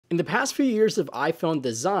In the past few years of iPhone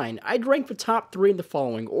design, I'd rank the top 3 in the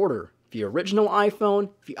following order: the original iPhone,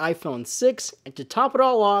 the iPhone 6, and to top it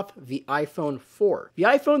all off, the iPhone 4. The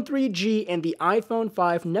iPhone 3G and the iPhone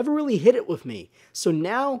 5 never really hit it with me, so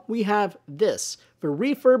now we have this, the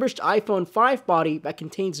refurbished iPhone 5 body that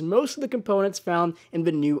contains most of the components found in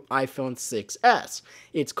the new iPhone 6s.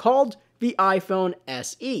 It's called the iPhone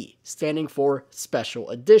SE, standing for Special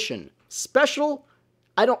Edition. Special?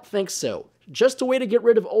 I don't think so. Just a way to get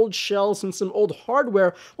rid of old shells and some old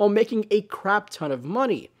hardware while making a crap ton of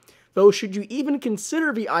money. Though, should you even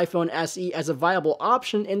consider the iPhone SE as a viable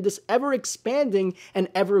option in this ever-expanding and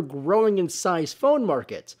ever-growing in size phone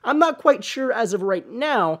market? I'm not quite sure as of right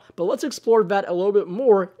now, but let's explore that a little bit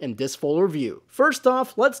more in this full review. First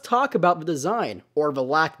off, let's talk about the design, or the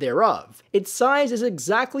lack thereof. Its size is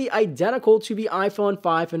exactly identical to the iPhone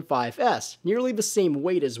 5 and 5S, nearly the same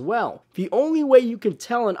weight as well. The only way you can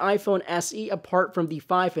tell an iPhone SE apart from the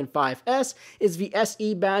 5 and 5S is the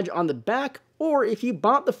SE badge on the back, or if you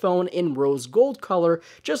bought the phone in rose gold color,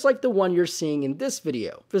 just like the one you're seeing in this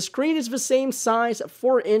video. The screen is the same size,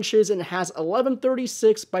 4 inches, and has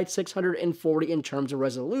 1136 by 640 in terms of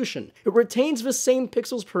resolution. It retains the same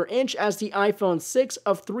pixels per inch as the iPhone 6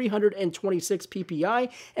 of 326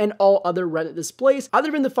 ppi and all other Retina displays,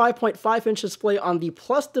 other than the 5.5 inch display on the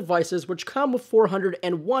Plus devices, which come with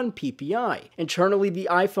 401 ppi. Internally, the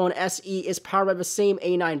iPhone SE is powered by the same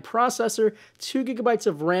A9 processor, 2 GB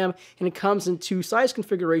of RAM, and it comes in 2 size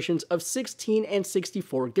configurations of 16 and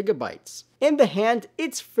 64 GB. In the hand,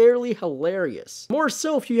 it's fairly hilarious. More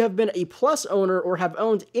so if you have been a Plus owner or have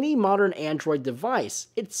owned any modern Android device.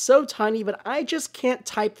 It's so tiny that I just can't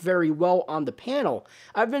type very well on the panel.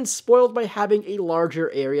 I've been spoiled by having a larger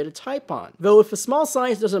area to type on. Though if the small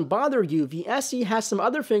size doesn't bother you, the SE has some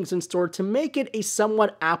other things in store to make it a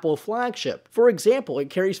somewhat Apple flagship. For example, it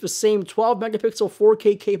carries the same 12 megapixel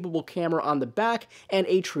 4K capable camera on the back and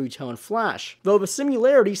a True Tone flash. Though the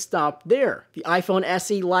similarities stop there. The iPhone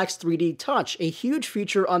SE lacks 3D Touch, a huge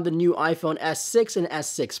feature on the new iPhone S6 and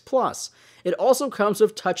S6 Plus. It also comes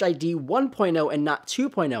with Touch ID 1.0 and not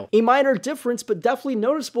 2.0, a minor difference but definitely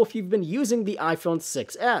noticeable if you've been using the iPhone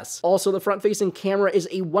 6s. Also, the front-facing camera is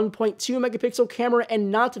a 1.2 megapixel camera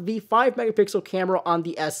and not the 5 megapixel camera on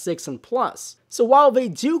the S6 and Plus. So while they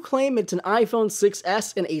do claim it's an iPhone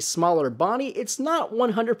 6s in a smaller body, it's not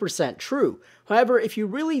 100% true. However, if you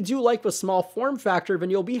really do like the small form factor, then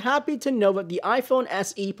you'll be happy to know that the iPhone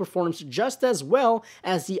SE performs just as well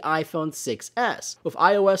as the iPhone 6s. With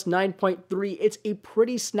iOS 9.3, it's a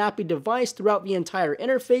pretty snappy device throughout the entire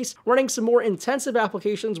interface. Running some more intensive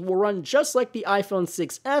applications will run just like the iPhone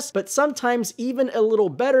 6s, but sometimes even a little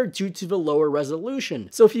better due to the lower resolution.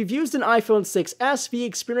 So if you've used an iPhone 6s, the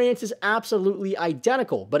experience is absolutely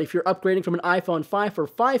identical, but if you're upgrading from an iPhone 5 or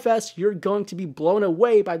 5s, you're going to be blown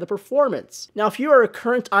away by the performance. Now, if you are a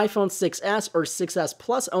current iPhone 6s or 6s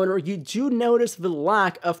Plus owner, you do notice the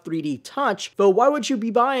lack of 3D Touch, though why would you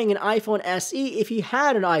be buying an iPhone SE if you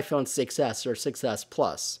had an iPhone 6s or 6s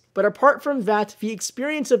Plus? But apart from that, the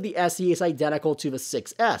experience of the SE is identical to the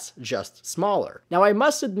 6s, just smaller. Now, I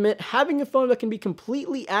must admit, having a phone that can be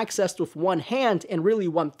completely accessed with one hand and really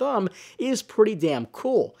one thumb is pretty damn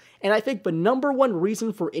cool. And I think the #1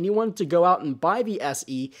 reason for anyone to go out and buy the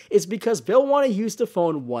SE is because they'll want to use the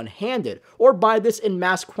phone one-handed, or buy this in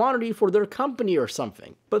mass quantity for their company or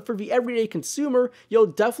something. But for the everyday consumer, you'll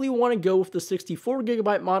definitely want to go with the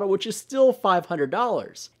 64GB model, which is still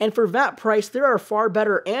 $500. And for that price, there are far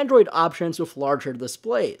better Android options with larger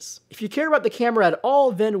displays. If you care about the camera at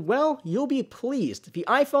all, then well, you'll be pleased. The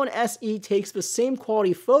iPhone SE takes the same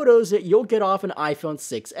quality photos that you'll get off an iPhone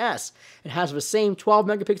 6s. It has the same 12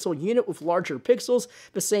 megapixel unit with larger pixels,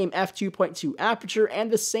 the same f2.2 aperture,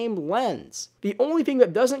 and the same lens. The only thing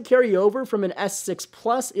that doesn't carry over from an S6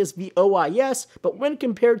 Plus is the OIS, but when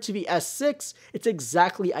compared to the S6, it's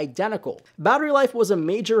exactly identical. Battery life was a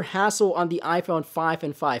major hassle on the iPhone 5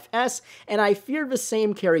 and 5s, and I fear the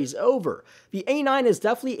same carries over. The A9 is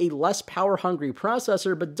definitely a less power-hungry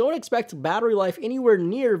processor, but don't expect battery life anywhere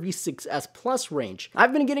near the 6s Plus range.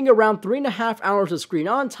 I've been getting around 3.5 hours of screen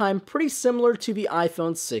on time, pretty similar to the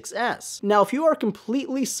iPhone 6s. Now, if you are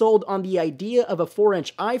completely sold on the idea of a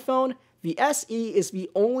 4-inch iPhone, the SE is the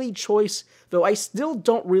only choice, though I still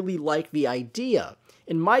don't really like the idea.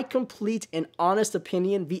 In my complete and honest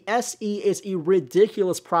opinion, the SE is a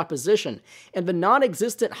ridiculous proposition, and the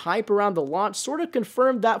non-existent hype around the launch sort of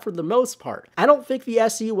confirmed that for the most part. I don't think the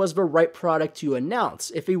SE was the right product to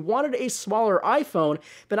announce. If they wanted a smaller iPhone,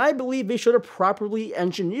 then I believe they should have properly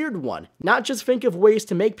engineered one, not just think of ways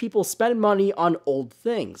to make people spend money on old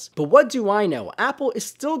things. But what do I know? Apple is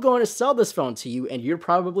still going to sell this phone to you, and you're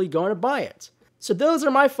probably going to buy it. So those are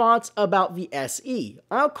my thoughts about the SE.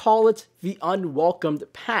 I'll call it the unwelcomed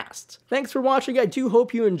past. Thanks for watching. I do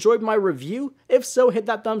hope you enjoyed my review. If so, hit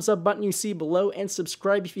that thumbs up button you see below and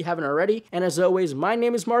subscribe if you haven't already. And as always, my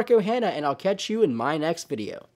name is Marco Hanna, and I'll catch you in my next video.